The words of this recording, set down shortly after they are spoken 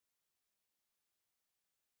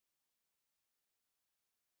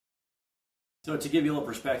So to give you a little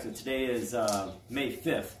perspective, today is May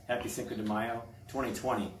 5th, Happy Cinco de Mayo,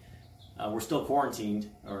 2020. We're still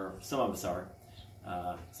quarantined, or some of us are.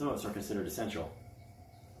 Some of us are considered essential.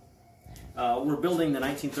 We're building the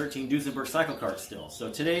 1913 Duesenberg Cyclekart still.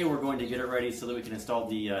 So today we're going to get it ready so that we can install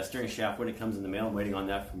the steering shaft when it comes in the mail. I'm waiting on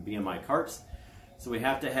that from BMI Karts. So we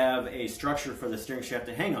have to have a structure for the steering shaft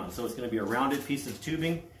to hang on. So it's going to be a rounded piece of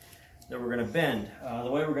tubing that we're going to bend.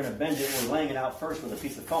 The way we're going to bend it, we're laying it out first with a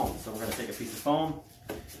piece of foam. So we're going to take a piece of foam,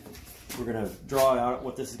 we're going to draw out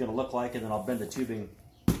what this is going to look like, and then I'll bend the tubing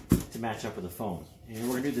to match up with the foam. And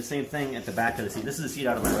we're going to do the same thing at the back of the seat. This is the seat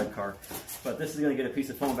out of my red car, but this is going to get a piece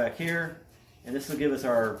of foam back here, and this will give us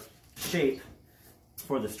our shape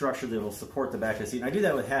for the structure that will support the back of the seat. And I do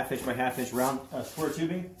that with 1/2 inch by 1/2 inch round square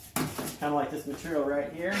tubing, kind of like this material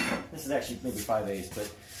right here. This is actually maybe 5/8,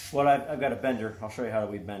 but what I've got a bender. I'll show you how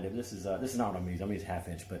we bend it. This is not what I'm going to use. I'm going to use 1/2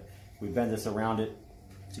 inch, but we bend this around it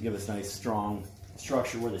to give us nice, strong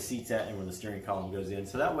structure where the seat's at and where the steering column goes in.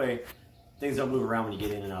 So that way, things don't move around when you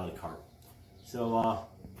get in and out of the cart. So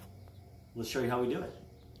let's show you how we do it.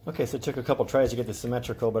 Okay, so it took a couple tries to get this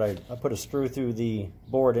symmetrical, but I put a screw through the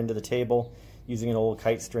board into the table using an old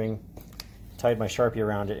kite string, tied my Sharpie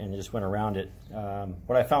around it, and just went around it.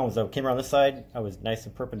 What I found was I came around this side, I was nice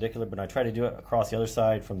and perpendicular, but I tried to do it across the other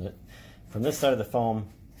side from this side of the foam.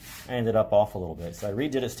 I ended up off a little bit. So I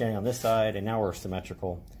redid it standing on this side, and now we're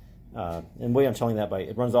symmetrical. And the way I'm telling that by,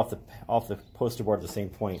 it runs off the poster board at the same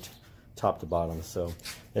point, top to bottom. So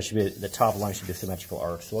that should be, the top line should be a symmetrical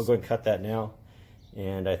arc. So we'll go ahead and cut that now.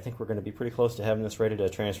 And I think we're going to be pretty close to having this ready to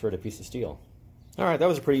transfer to a piece of steel. All right, that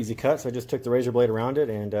was a pretty easy cut, so I just took the razor blade around it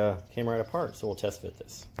and came right apart, so we'll test fit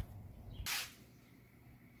this.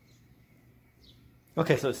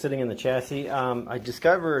 Okay, so it's sitting in the chassis. I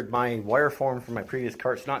discovered my wire form from my previous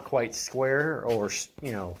cart's not quite square, or,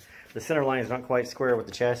 you know, the center line is not quite square with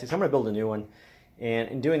the chassis, so I'm going to build a new one. And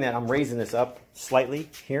in doing that, I'm raising this up slightly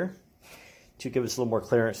here to give us a little more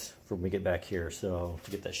clearance for when we get back here, so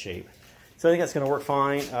to get that shape. So I think that's going to work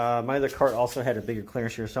fine. My other cart also had a bigger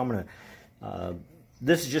clearance here, so I'm going to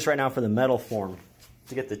this is just right now for the metal form,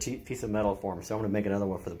 to get the piece of metal form. So I'm going to make another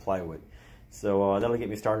one for the plywood. So that'll get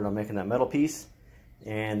me started on making that metal piece,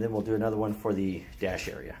 and then we'll do another one for the dash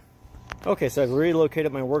area. Okay, so I've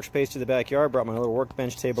relocated my workspace to the backyard, brought my little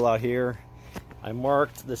workbench table out here. I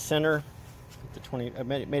marked the center, I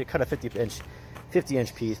made it cut a 50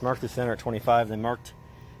 inch piece, marked the center at 25, then marked,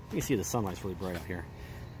 you can see the sunlight's really bright up here.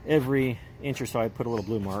 Every inch or so I put a little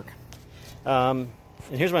blue mark.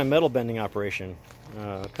 And here's my metal bending operation.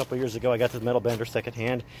 A couple years ago I got this metal bender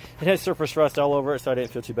secondhand. It has surface rust all over it, so I didn't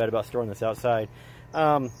feel too bad about storing this outside.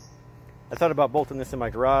 I thought about bolting this in my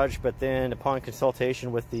garage, but then upon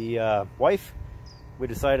consultation with the wife, we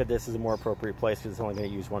decided this is a more appropriate place because it's only going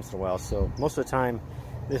to use once in a while. So most of the time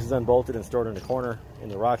this is unbolted and stored in the corner, and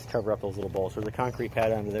the rocks cover up those little bolts. There's a concrete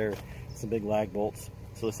pad under there, some big lag bolts,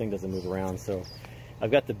 so this thing doesn't move around. So I've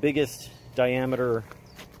got the biggest diameter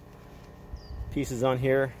pieces on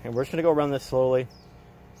here, and we're just going to go around this slowly.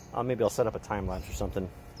 Maybe I'll set up a time lapse or something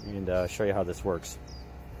and show you how this works.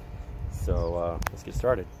 So let's get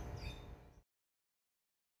started.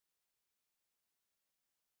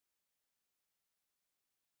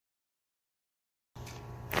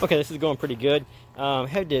 Okay, this is going pretty good.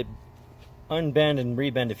 Had to unbend and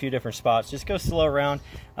rebend a few different spots. Just go slow around.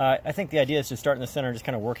 I think the idea is to start in the center and just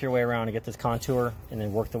kind of work your way around and get this contour, and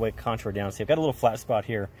then work the way contour down. So I've got a little flat spot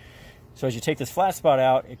here. So as you take this flat spot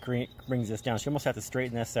out, it brings this down. So you almost have to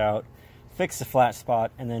straighten this out, fix the flat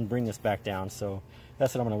spot, and then bring this back down. So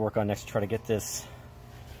that's what I'm going to work on next, to try to get this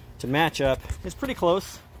to match up. It's pretty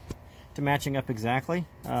close to matching up exactly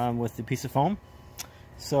with the piece of foam.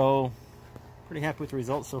 So pretty happy with the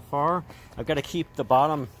results so far. I've got to keep the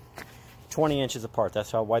bottom 20 inches apart.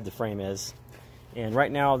 That's how wide the frame is. And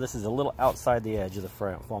right now this is a little outside the edge of the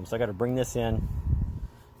foam. So I got to bring this in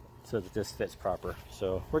so that this fits proper.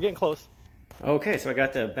 So we're getting close. Okay, so I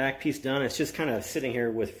got the back piece done. It's just kind of sitting here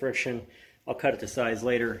with friction. I'll cut it to size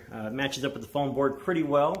later. It matches up with the foam board pretty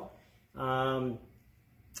well.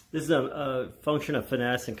 This is a function of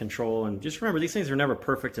finesse and control, and just remember, these things are never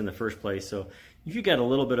perfect in the first place. So if you got a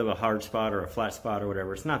little bit of a hard spot or a flat spot or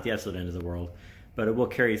whatever, it's not the absolute end of the world, but it will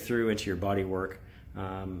carry through into your body work.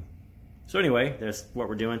 So anyway, that's what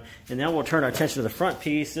we're doing. And now we'll turn our attention to the front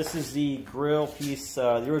piece. This is the grill piece,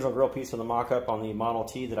 the original grill piece from the mock-up on the Model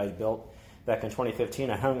T that I built back in 2015.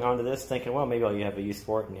 I hung onto this thinking, well, maybe I'll have a use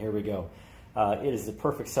for it, and here we go. It is the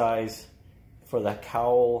perfect size for the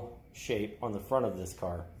cowl shape on the front of this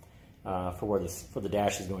car, for the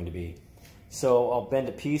dash is going to be. So I'll bend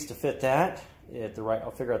a piece to fit that at the right.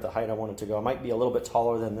 I'll figure out the height I want it to go. It might be a little bit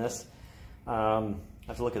taller than this.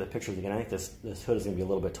 have to look at the pictures again. I think this hood is going to be a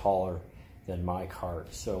little bit taller than my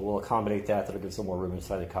cart, so we'll accommodate that. That'll give some more room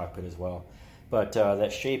inside the cockpit as well. But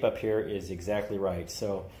that shape up here is exactly right.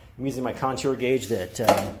 So I'm using my contour gauge that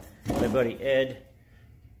my buddy Ed,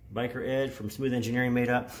 Biker Ed from Smooth Engineering made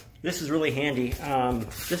up. This is really handy.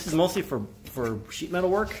 This is mostly for sheet metal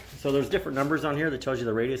work. So there's different numbers on here that tells you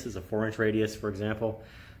the radius is a 4-inch radius, for example,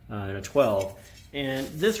 and a 12. And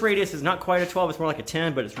this radius is not quite a 12, it's more like a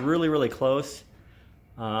 10, but it's really, really close.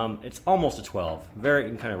 It's almost a 12. You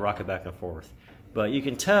can kind of rock it back and forth. But you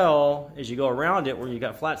can tell as you go around it where you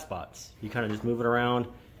got flat spots. You kind of just move it around,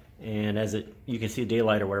 and you can see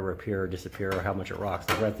daylight or whatever appear or disappear, or how much it rocks.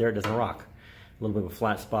 Like right there, it doesn't rock. A little bit of a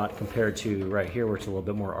flat spot compared to right here where it's a little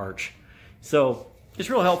bit more arch. So it's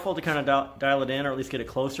real helpful to kind of dial it in, or at least get it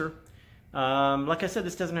closer. Like I said,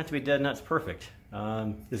 this doesn't have to be dead nuts perfect.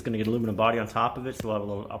 This is going to get aluminum body on top of it, so we'll have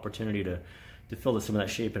a little opportunity to fill some of that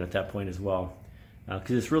shape in at that point as well.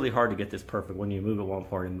 Because it's really hard to get this perfect when you move it one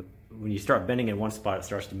part, and when you start bending in one spot, it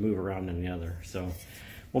starts to move around in the other. So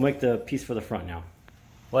we'll make the piece for the front now.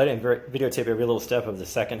 Well, I didn't videotape every little step of the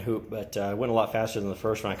second hoop, but I went a lot faster than the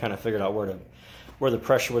first one. I kind of figured out where the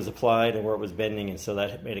pressure was applied and where it was bending, and so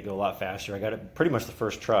that made it go a lot faster. I got it pretty much the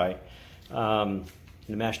first try. And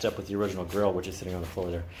it matched up with the original grill, which is sitting on the floor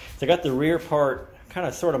there. So I got the rear part kind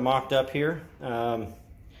of sort of mocked up here.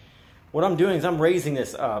 What I'm doing is I'm raising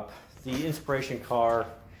this up. The inspiration car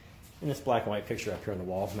in this black and white picture up here on the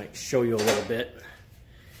wall might show you a little bit.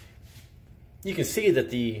 You can see that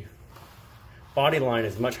the body line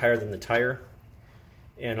is much higher than the tire,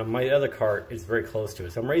 and on my other cart it's very close to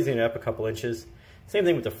it. So I'm raising it up a couple inches. Same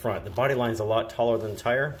thing with the front. The body line is a lot taller than the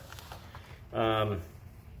tire.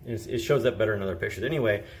 It shows up better in other pictures.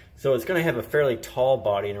 Anyway, so it's going to have a fairly tall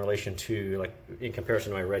body in relation to, like, in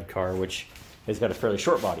comparison to my red car, which has got a fairly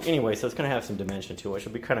short body. Anyway, so it's going to have some dimension to it, which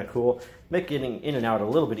will be kind of cool. Make getting in and out a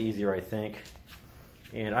little bit easier, I think.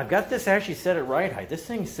 And I've got this actually set at ride height. This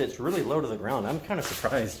thing sits really low to the ground. I'm kind of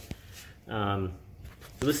surprised. So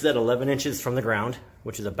this is at 11 inches from the ground,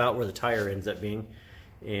 which is about where the tire ends up being.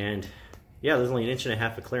 And yeah, there's only 1.5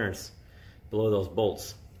 inches of clearance below those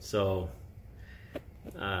bolts. So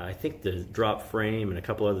I think the drop frame and a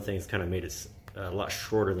couple other things kind of made it a lot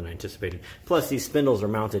shorter than I anticipated. Plus, these spindles are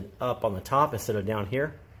mounted up on the top instead of down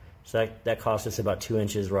here. So that cost us about 2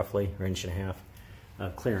 inches roughly, or 1.5 inches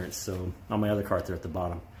clearance. So on my other cart there at the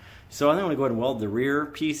bottom. So I'm going to go ahead and weld the rear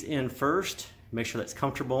piece in first, make sure that's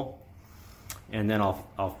comfortable. And then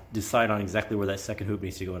I'll decide on exactly where that second hoop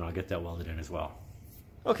needs to go, and I'll get that welded in as well.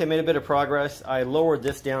 Okay, made a bit of progress. I lowered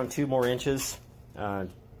this down 2 more inches,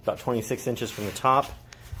 about 26 inches from the top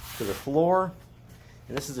to the floor.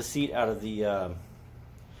 And this is the seat out of the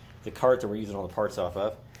cart that we're using all the parts off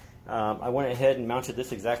of. I went ahead and mounted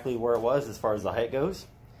this exactly where it was as far as the height goes.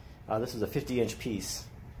 This is a 50-inch piece,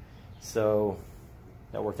 so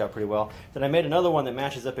that worked out pretty well. Then I made another one that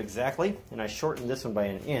matches up exactly, and I shortened this one by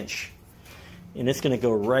 1 inch. And it's going to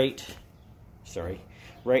go right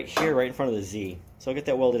here, right in front of the Z. So I'll get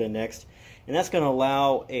that welded in next. And that's going to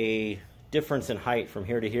allow a difference in height from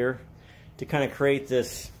here to here to kind of create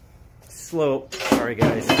this slope. Sorry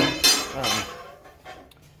guys.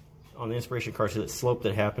 On the inspiration car, so that slope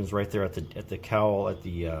that happens right there at the cowl at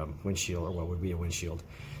the windshield, or what would be a windshield.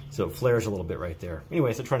 So it flares a little bit right there.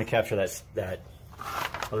 Anyway, so trying to capture that.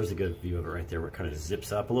 Oh, there's a good view of it right there where it kind of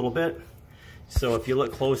zips up a little bit. So if you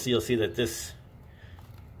look closely, you'll see that this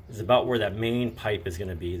is about where that main pipe is going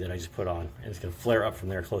to be that I just put on, and it's going to flare up from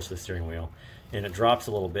there close to the steering wheel, and it drops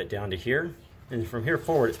a little bit down to here, and from here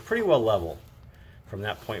forward it's pretty well level from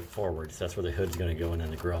that point forward. So that's where the hood's going to go in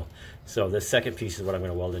and the grill. So this second piece is what I'm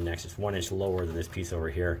going to weld in next. It's 1 inch lower than this piece over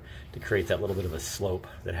here to create that little bit of a slope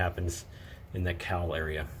that happens in that cowl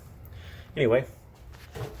area. Anyway,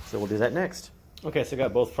 so we'll do that next. Okay, so I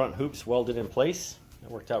got both front hoops welded in place.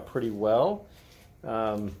 That worked out pretty well.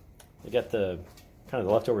 I got the kind of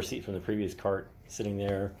the leftover seat from the previous cart sitting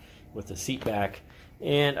there with the seat back,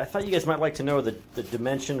 and I thought you guys might like to know the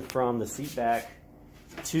dimension from the seat back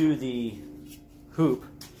to the hoop.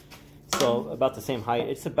 So about the same height.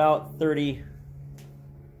 It's about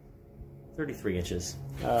 33 inches.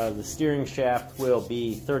 The steering shaft will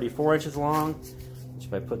be 34 inches long, which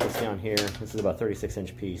if I put this down here, this is about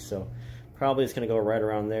 36-inch piece, so probably it's going to go right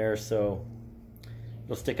around there. So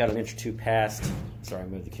it'll stick out 1 inch or 2 past. Sorry, I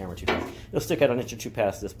moved the camera too fast. It'll stick out 1 inch or 2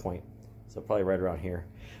 past this point, so probably right around here.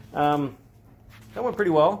 That went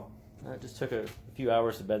pretty well. It just took a few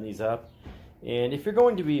hours to bend these up. And if you're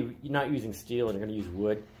going to be not using steel and you're going to use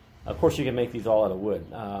wood, of course you can make these all out of wood.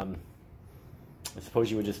 I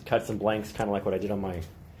suppose you would just cut some blanks, kind of like what I did on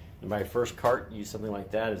my first cart. Use something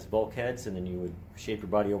like that as bulkheads, and then you would shape your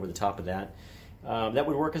body over the top of that. that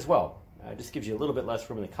would work as well. Just gives you a little bit less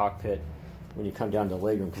room in the cockpit when you come down to the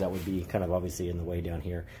legroom, because that would be kind of obviously in the way down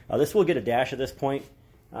here. This will get a dash at this point,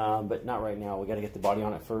 but not right now. We got to get the body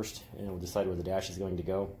on it first, and we'll decide where the dash is going to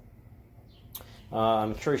go.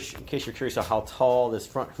 I'm curious, in case you're curious how tall this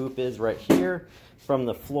front hoop is right here. From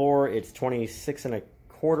the floor, it's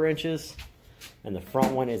 26¼ inches, and the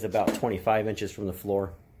front one is about 25 inches from the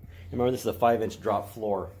floor. Remember, this is a 5-inch drop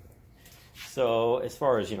floor. So as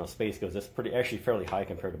far as, you know, space goes, that's actually fairly high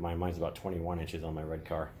compared to mine. Mine's about 21 inches on my red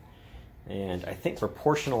car. And I think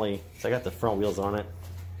proportionally, so I got the front wheels on it.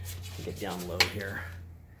 Get down low here.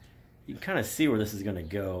 You can kind of see where this is going to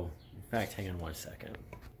go. In fact, hang on one second.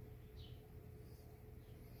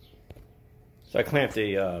 So I clamped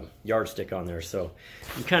a yardstick on there, so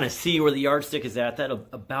you kind of see where the yardstick is at. That'll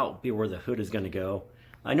about be where the hood is going to go.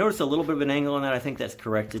 I noticed a little bit of an angle on that. I think that's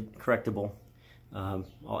correctable.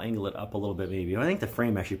 I'll angle it up a little bit maybe. I think the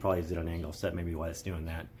frame actually probably is at an angle, so that may be why it's doing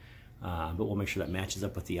that. But we'll make sure that matches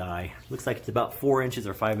up with the eye. Looks like it's about 4 inches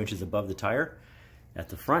or 5 inches above the tire at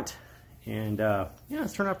the front. And yeah,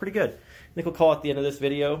 it's turned out pretty good. I think we'll call it the end of this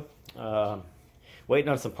video. Waiting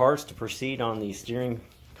on some parts to proceed on the steering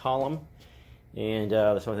column. And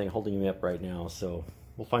that's the only thing holding me up right now, so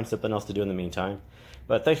we'll find something else to do in the meantime.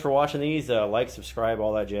 But thanks for watching these. Like, subscribe,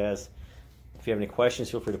 all that jazz. If you have any questions,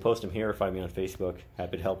 feel free to post them here or find me on Facebook.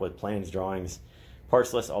 Happy to help with plans, drawings,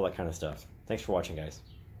 parts lists, all that kind of stuff. Thanks for watching, guys.